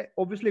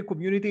obviously a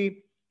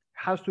community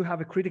has to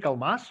have a critical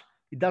mass.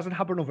 It doesn't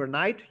happen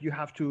overnight. You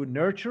have to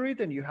nurture it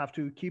and you have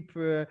to keep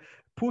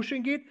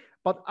pushing it.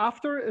 But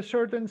after a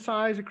certain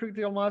size, a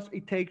critical mass,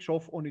 it takes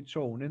off on its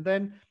own. And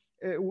then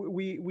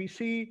we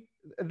see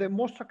the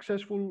most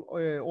successful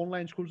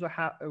online schools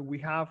that we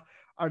have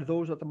are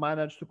those that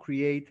manage to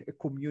create a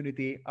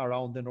community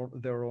around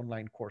their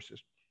online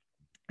courses.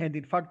 And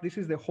in fact, this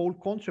is the whole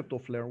concept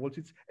of LearnWorlds.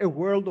 It's a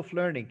world of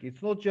learning.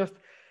 It's not just,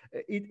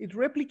 it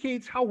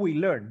replicates how we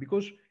learn,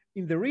 because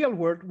in the real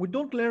world, we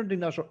don't learn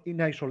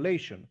in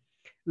isolation.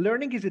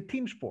 Learning is a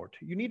team sport.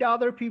 You need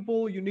other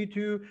people, you need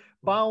to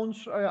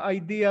bounce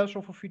ideas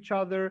off of each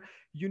other.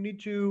 You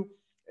need to,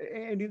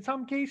 and in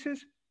some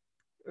cases,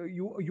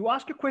 you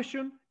ask a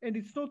question and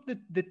it's not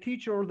the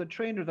teacher or the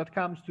trainer that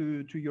comes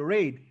to your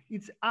aid.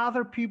 It's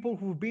other people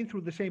who've been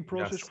through the same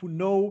process, Yes. who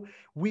know.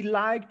 We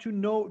like to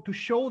know, to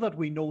show that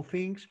we know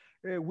things.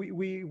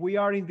 We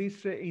are in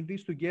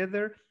this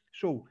together.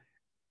 So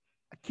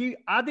key,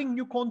 adding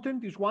new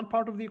content is one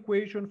part of the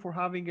equation for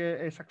having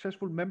a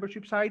successful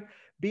membership site.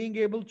 Being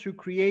able to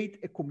create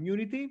a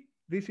community,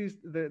 this is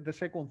the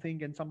second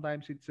thing, and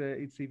sometimes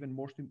it's even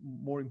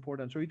more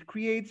important. So it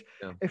creates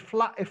Yeah.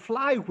 a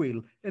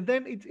flywheel, and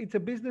then it's a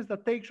business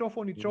that takes off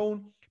on its Mhm. own.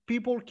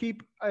 People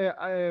keep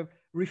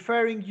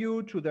referring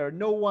you to their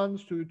no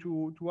ones,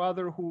 to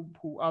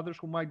others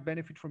who might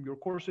benefit from your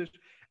courses.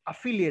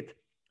 Affiliate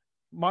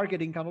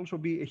marketing can also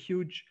be a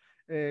huge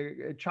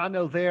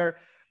channel there,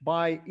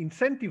 by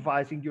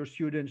incentivizing your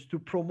students to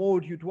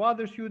promote you to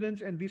other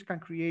students, and this can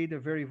create a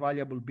very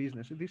valuable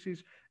business. This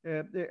is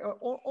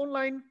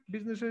online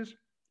businesses,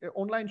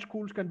 online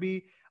schools can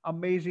be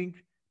amazing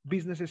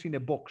businesses in a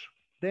box.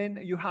 Then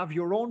you have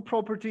your own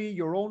property,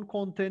 your own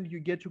content, you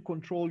get to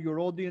control your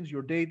audience,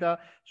 your data,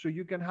 so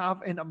you can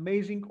have an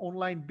amazing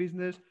online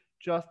business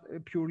just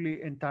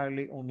purely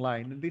entirely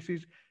online. And this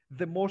is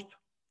the most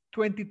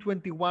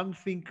 2021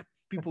 thing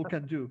people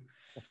can do.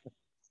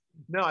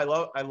 No, I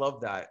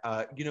love that.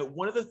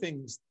 One of the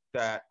things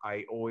that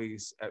I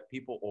always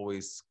people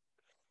always,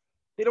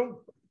 they don't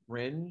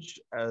cringe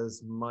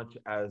as much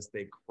as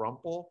they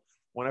crumple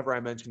whenever I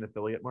mention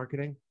affiliate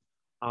marketing,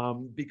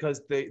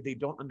 because they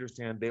don't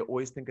understand. They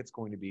always think it's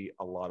going to be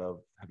a lot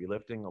of heavy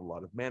lifting, a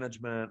lot of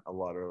management, a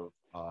lot of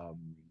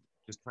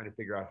just trying to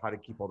figure out how to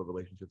keep all the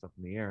relationships up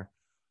in the air.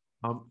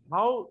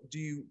 How do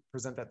you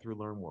present that through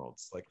Learn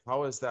Worlds? Like,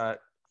 how is that?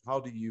 How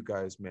do you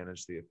guys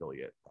manage the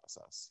affiliate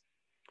process?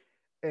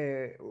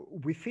 uh,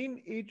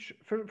 Within each,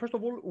 first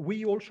of all,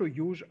 we also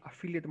use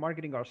affiliate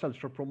marketing ourselves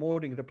for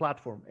promoting the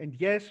platform. And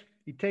yes,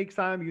 it takes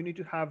time. You need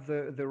to have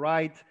the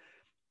right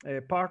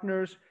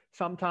partners.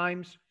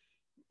 Sometimes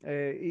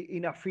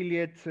in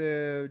affiliate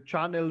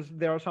channels,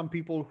 there are some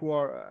people who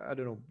are, I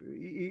don't know,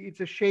 it's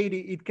a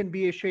shady, it can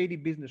be a shady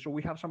business. So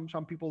we have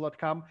some people that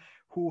come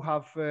who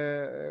have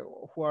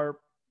who are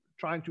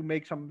trying to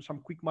make some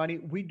quick money.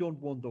 We don't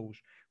want those.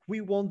 We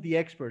want the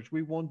experts.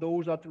 We want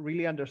those that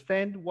really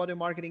understand what a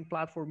marketing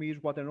platform is,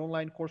 what an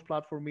online course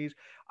platform is,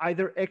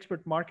 either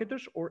expert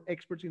marketers or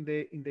experts in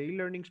the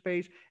e-learning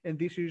space. And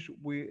this is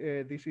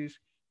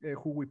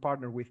who we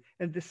partner with.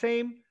 And the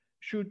same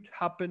should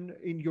happen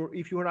in your,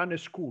 if you run a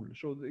school.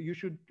 So you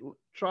should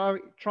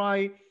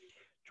try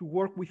to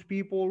work with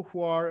people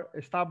who are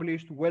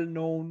established, well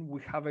known,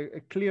 we have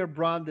a clear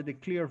brand and a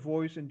clear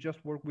voice, and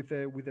just work with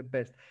the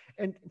best.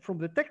 And from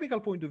the technical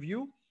point of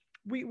view,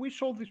 we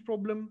solve this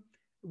problem.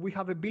 We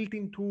have a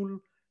built-in tool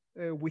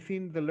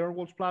within the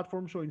LearnWorlds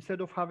platform. So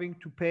instead of having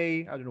to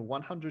pay, I don't know,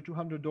 $100,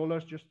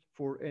 $200 just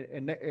for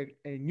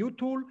a new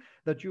tool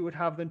that you would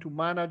have then to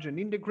manage and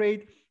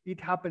integrate, it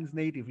happens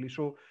natively.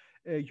 So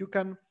you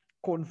can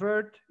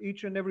convert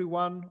each and every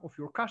one of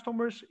your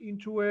customers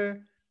into a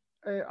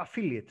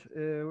affiliate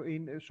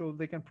so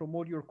they can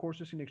promote your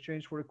courses in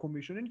exchange for a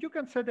commission, and you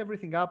can set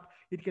everything up.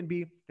 It can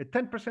be a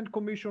 10%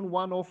 commission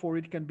one off, or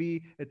it can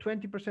be a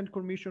 20%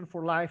 commission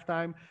for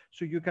lifetime.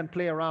 So you can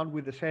play around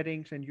with the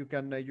settings, and you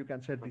can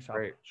set That's this up.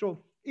 great.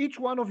 So each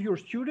one of your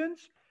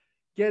students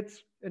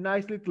gets a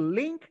nice little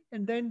link,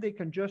 and then they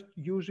can just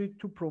use it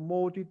to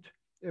promote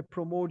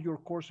your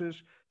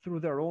courses through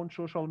their own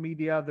social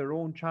media, their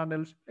own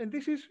channels. And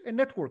this is a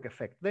network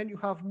effect. Then you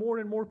have more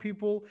and more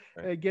people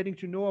Right. getting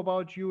to know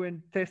about you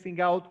and testing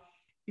out.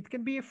 It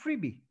can be a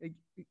freebie.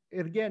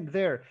 Again,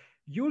 there,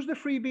 use the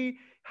freebie,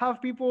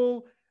 have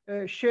people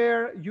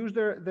share, use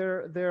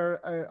their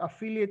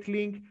affiliate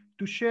link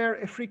to share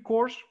a free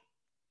course.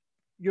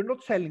 You're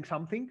not selling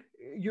something,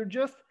 you're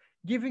just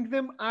giving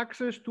them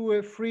access to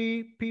a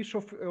free piece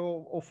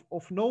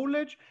of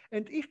knowledge,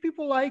 and if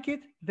people like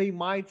it, they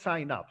might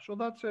sign up. So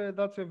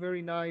that's a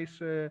very nice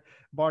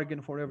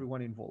bargain for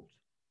everyone involved.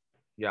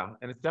 Yeah,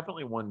 and it's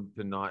definitely one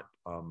to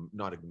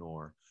not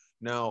ignore.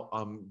 Now,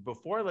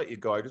 before I let you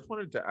go, I just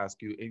wanted to ask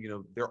you,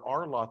 there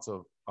are lots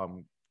of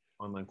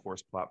online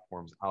course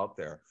platforms out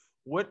there.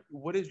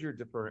 What is your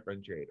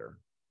differentiator?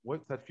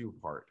 What sets you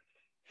apart?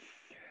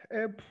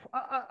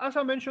 As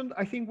I mentioned,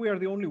 I think we are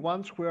the only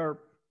ones who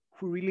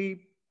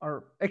really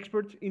are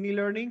experts in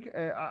e-learning.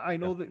 I Yeah.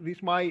 know that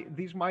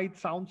this might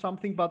sound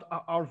something, but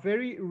our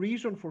very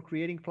reason for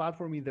creating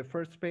platform in the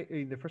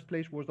first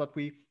place was that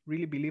we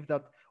really believe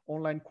that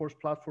online course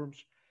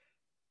platforms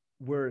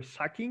were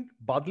sucking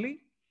badly.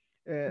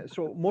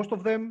 So most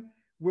of them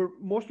were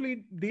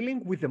mostly dealing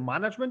with the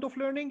management of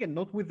learning and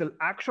not with the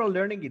actual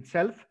learning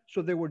itself.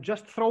 So they were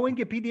just throwing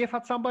a PDF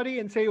at somebody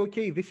and say,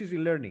 okay, this is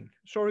e-learning.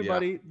 Sorry, Yeah.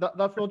 buddy,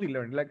 that's not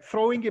e-learning. Like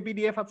throwing a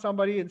PDF at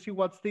somebody and see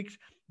what sticks,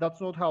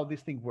 that's not how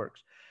this thing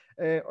works.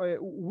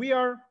 We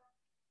are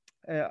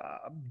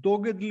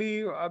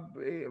doggedly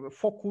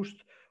focused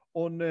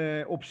on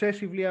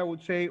obsessively, I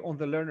would say, on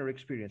the learner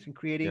experience and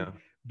creating Yeah.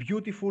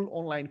 beautiful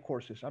online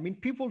courses. I mean,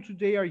 people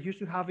today are used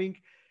to having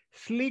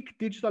sleek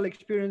digital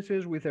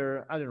experiences with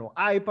their, I don't know,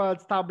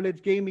 iPads,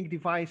 tablets, gaming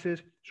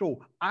devices. So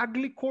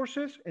ugly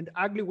courses and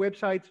ugly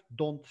websites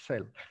don't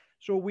sell.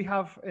 So we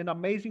have an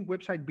amazing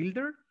website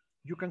builder.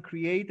 You can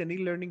create an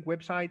e-learning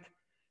website,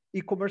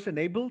 e-commerce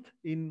enabled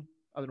in,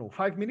 I don't know,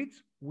 5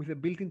 minutes with the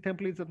built-in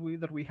templates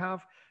that we have.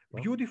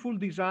 Well, Beautiful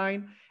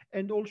design,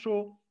 and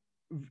also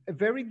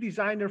very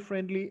designer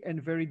friendly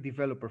and very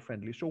developer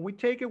friendly. So we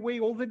take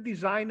away all the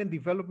design and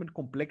development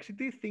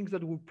complexity, things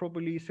that would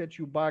probably set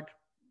you back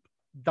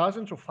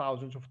dozens of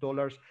thousands of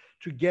dollars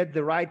to get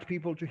the right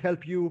people to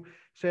help you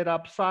set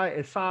up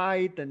a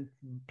site and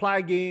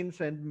plugins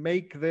and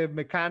make the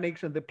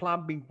mechanics and the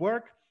plumbing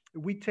work.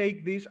 We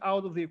take this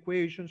out of the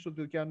equation so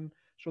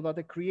that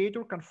the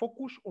creator can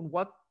focus on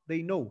what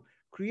they know,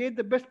 create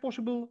the best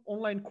possible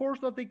online course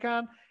that they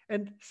can,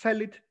 and sell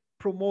it,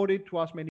 promote it to as many